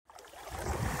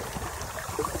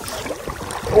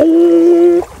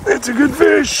Oh, it's a good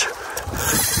fish.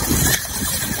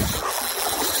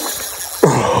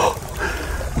 Oh.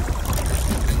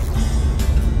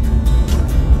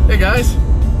 Hey guys,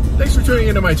 thanks for tuning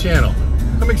into my channel.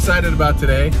 I'm excited about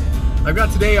today. I've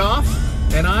got today off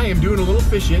and I am doing a little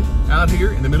fishing out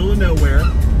here in the middle of nowhere.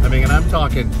 I mean, and I'm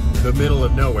talking the middle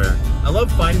of nowhere. I love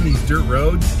finding these dirt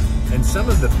roads, and some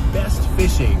of the best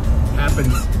fishing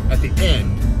happens at the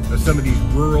end of some of these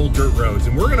rural dirt roads.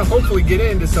 And we're gonna hopefully get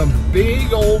into some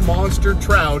big old monster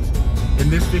trout in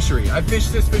this fishery. I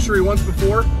fished this fishery once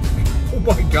before. Oh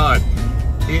my God,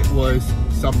 it was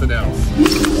something else.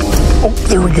 Oh,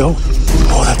 there we go.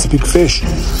 Oh, that's a big fish.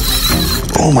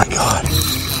 Oh my God.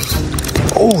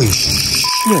 Holy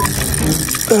shit.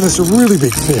 That is a really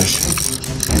big fish.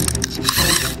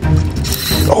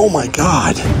 Oh my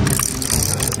God.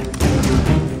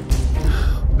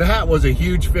 That was a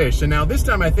huge fish. And now this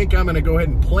time I think I'm gonna go ahead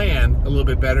and plan a little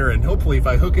bit better, and hopefully if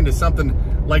I hook into something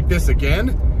like this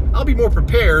again, I'll be more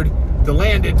prepared to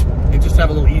land it and just have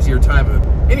a little easier time of it.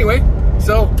 Anyway,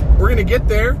 so we're gonna get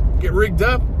there, get rigged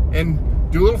up, and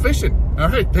do a little fishing. All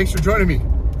right, thanks for joining me.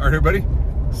 All right, everybody,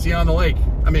 see you on the lake.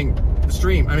 I mean, the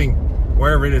stream, I mean,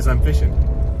 wherever it is I'm fishing.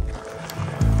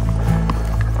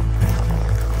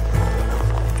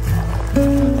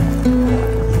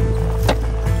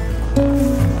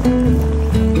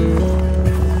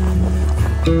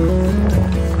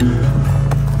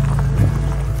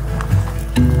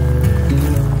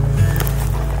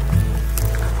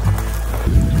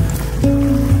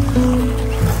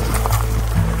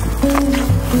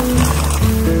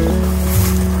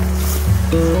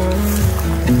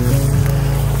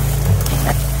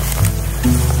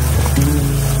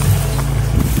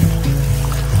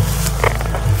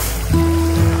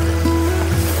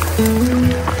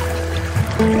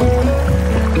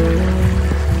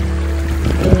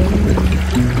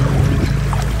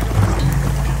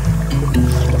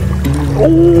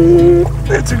 Oh,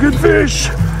 it's a good fish.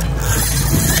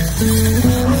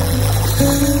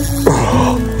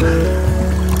 Oh.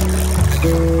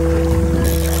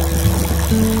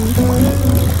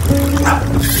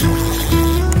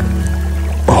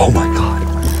 Oh my God.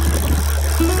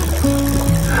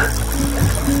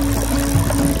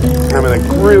 I'm in a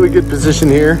really good position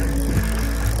here,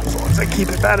 as long as I keep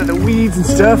it out of the weeds and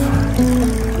stuff.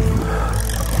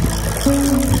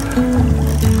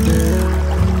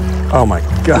 Oh my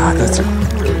God, that's a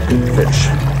really big fish.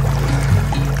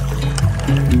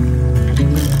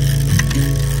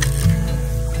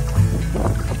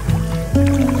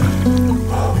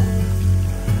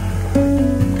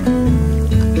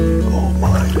 Oh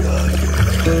my God.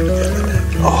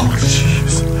 Oh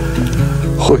jeez.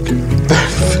 Look at that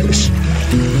fish.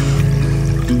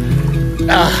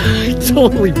 I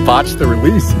totally botched the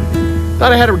release.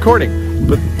 Thought I had a recording,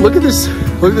 but look at this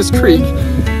creek.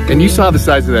 And you saw the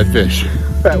size of that fish.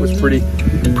 That was pretty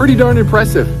darn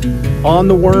impressive on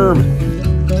the worm.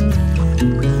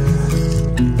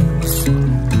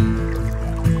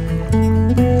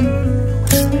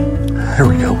 There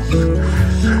we go.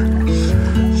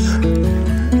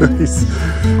 Nice.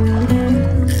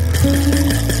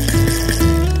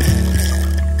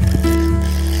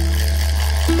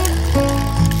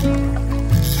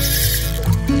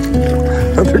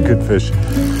 Another good fish.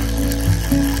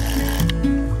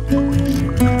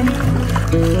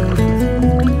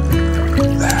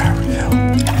 There we go.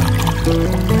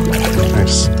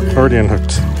 Nice. Already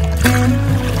unhooked.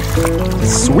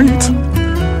 Sweet.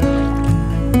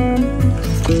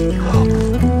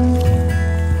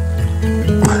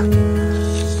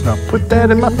 Now put that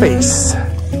in my face.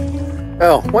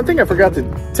 Oh, one thing I forgot to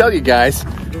tell you guys,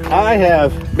 I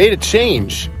have made a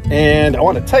change, and I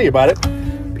want to tell you about it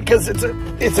because it's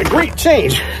a great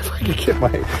change. If I can get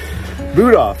my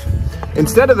boot off.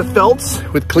 Instead of the felts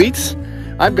with cleats,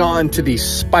 I've gone to these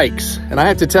spikes. And I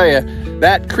have to tell you,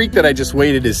 that creek that I just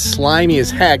waded is slimy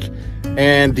as heck.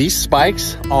 And these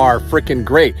spikes are freaking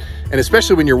great. And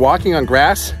especially when you're walking on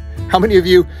grass, how many of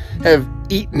you have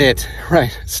eaten it,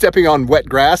 right? Stepping on wet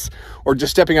grass or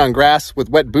just stepping on grass with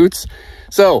wet boots.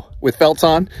 So with felts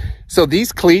on. So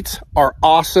these cleats are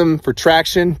awesome for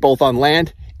traction, both on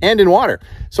land and in water.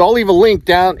 So I'll leave a link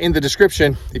down in the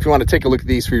description if you want to take a look at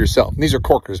these for yourself. And these are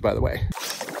corkers, by the way.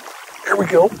 There we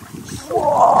go.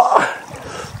 Whoa.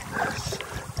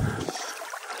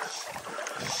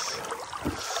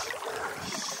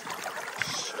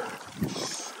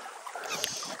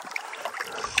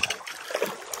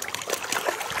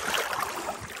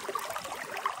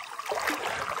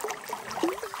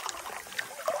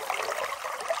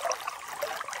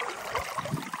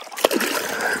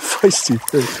 Feisty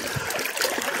fish.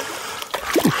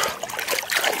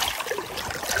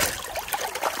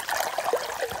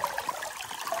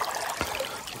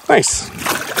 Nice.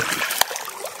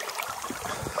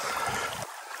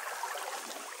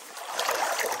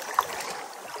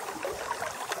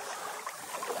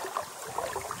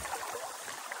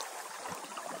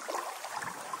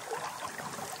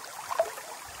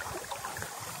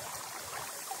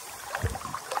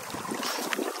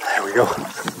 There we go.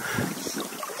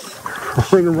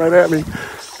 Running right at me.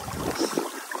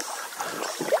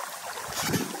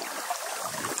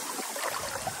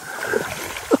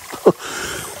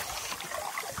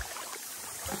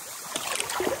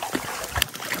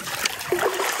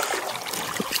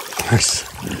 Nice.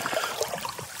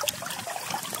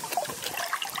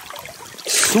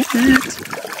 Sweet.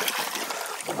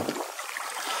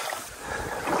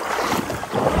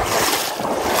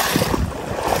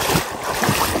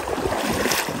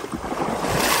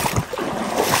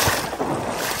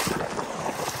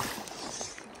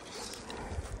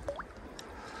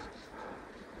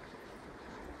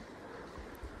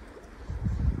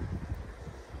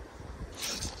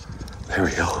 There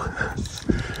we go.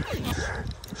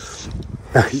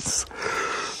 Nice.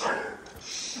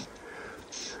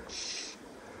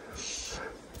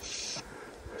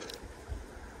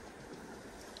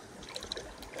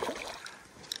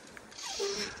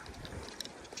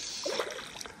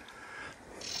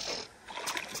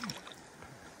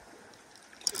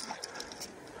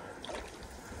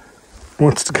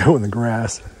 Wants to go in the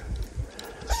grass.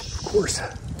 Of course.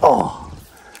 Oh,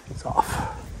 it's off.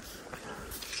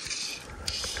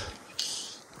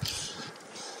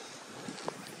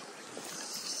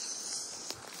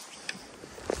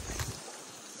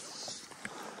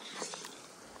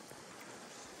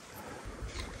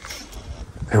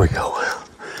 There we go.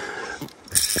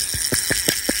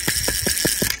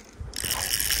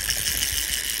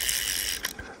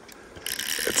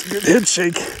 That's a good head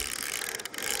shake.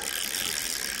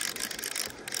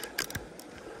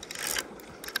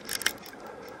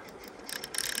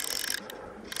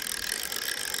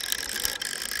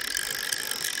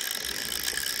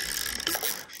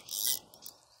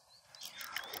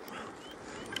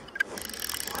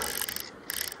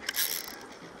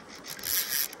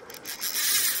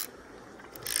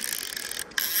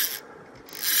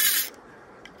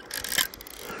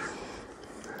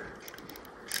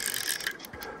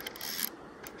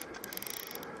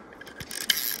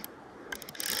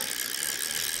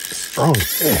 Strong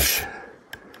fish.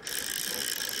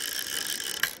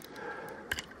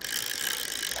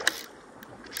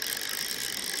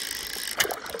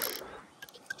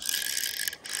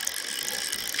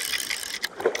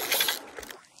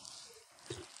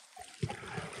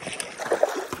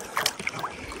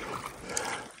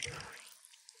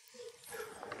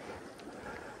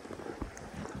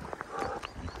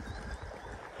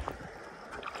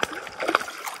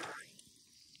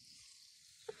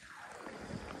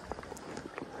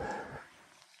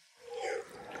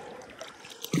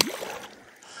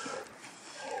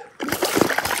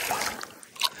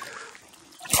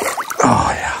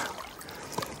 Oh yeah,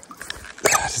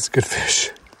 that is a good fish.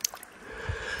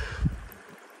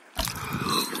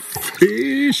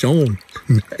 Fish on.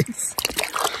 Nice.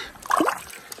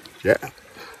 Yeah.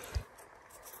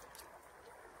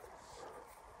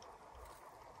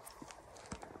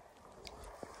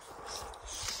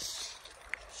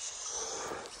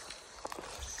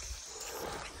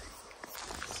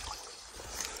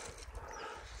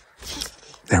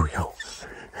 There we go.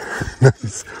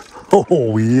 Nice.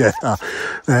 Oh yeah,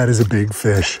 that is a big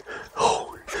fish.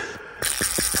 Oh.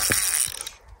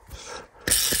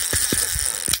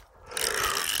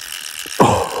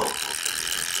 Oh.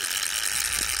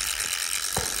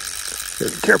 Be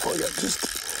careful, I got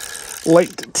just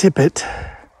light tippet.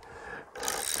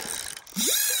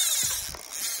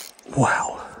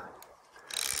 Wow.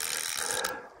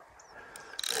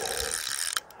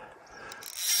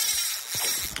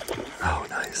 Oh,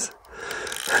 nice.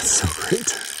 That's so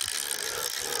great.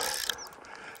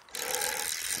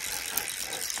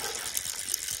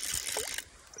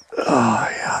 Oh,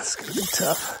 yeah, it's going to be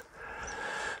tough.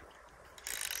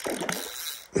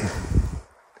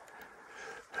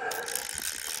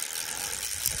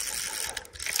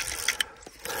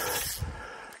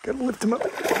 Got to lift him up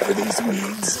over these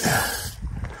weeds.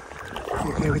 I'm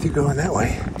okay with you going that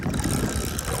way.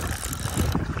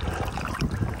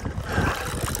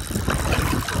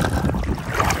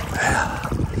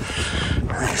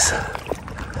 Nice.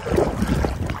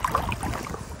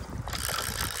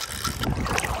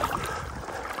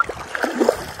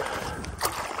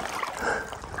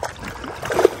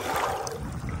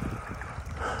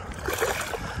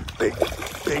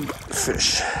 Big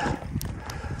fish.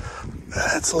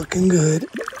 That's looking good.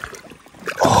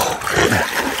 Oh.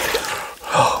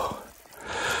 Oh.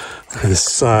 the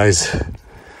size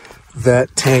of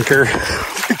that tanker.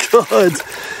 Oh my God.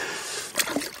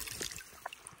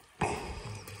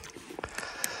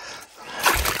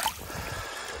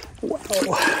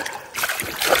 Wow.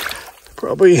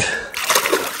 Probably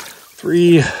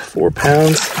 3-4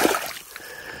 pounds.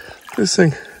 This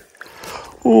thing.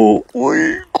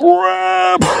 Holy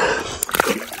crap.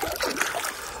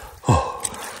 Oh.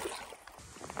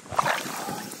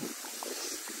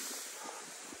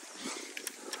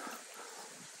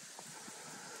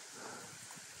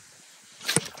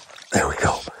 There we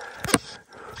go.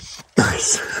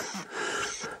 Nice.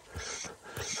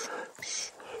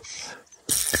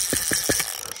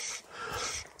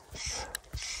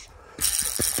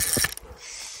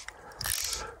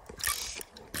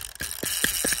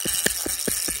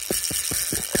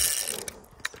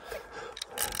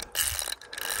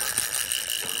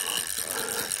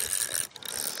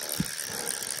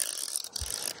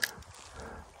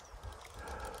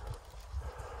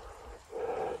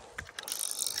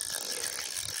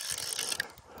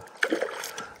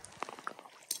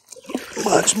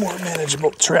 Much more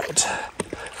manageable trout.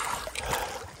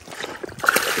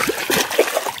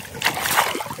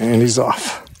 And he's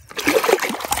off.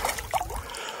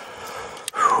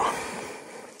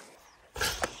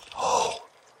 Oh.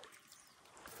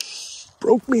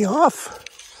 Broke me off.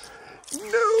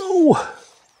 No.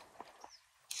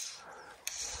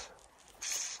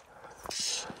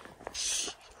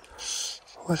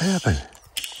 What happened?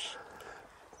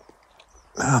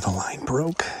 Ah, the line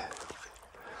broke.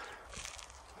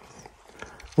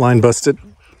 Line busted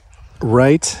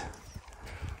right.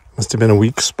 Must have been a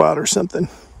weak spot or something.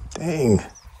 Dang.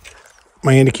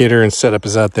 My indicator and setup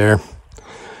is out there.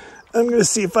 I'm going to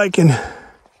see if I can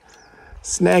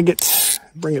snag it,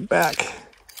 bring it back.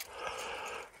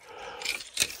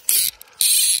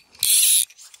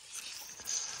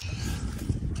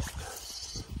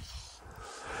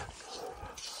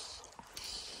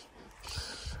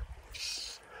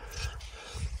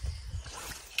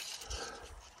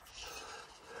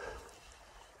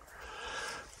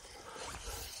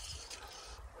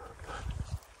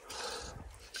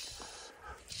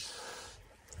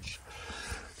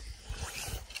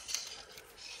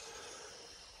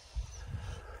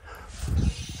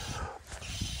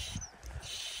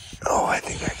 Oh, I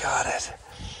think I got it.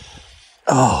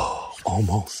 Oh,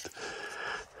 almost.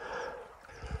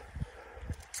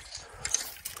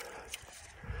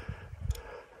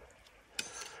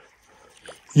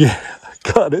 Yeah,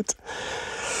 I got it.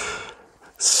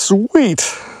 Sweet.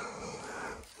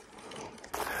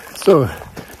 So, you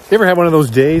ever have one of those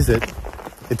days that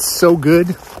it's so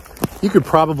good, you could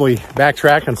probably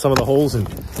backtrack on some of the holes and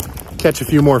catch a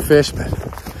few more fish, but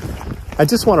I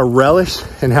just want to relish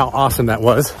in how awesome that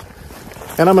was.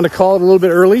 And I'm going to call it a little bit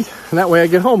early, and that way I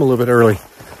get home a little bit early.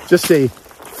 Just a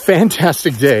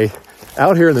fantastic day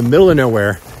out here in the middle of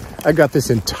nowhere. I got this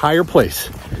entire place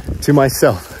to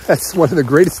myself. That's one of the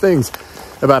greatest things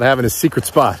about having a secret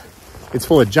spot. It's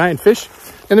full of giant fish,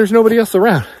 and there's nobody else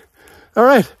around. All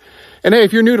right. And hey,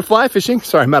 if you're new to fly fishing,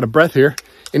 sorry, I'm out of breath here,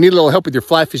 and need a little help with your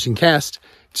fly fishing cast,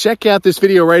 check out this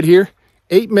video right here,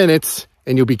 8 minutes,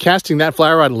 and you'll be casting that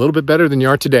fly rod a little bit better than you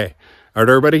are today. All right,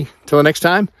 everybody, till the next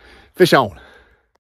time, fish on.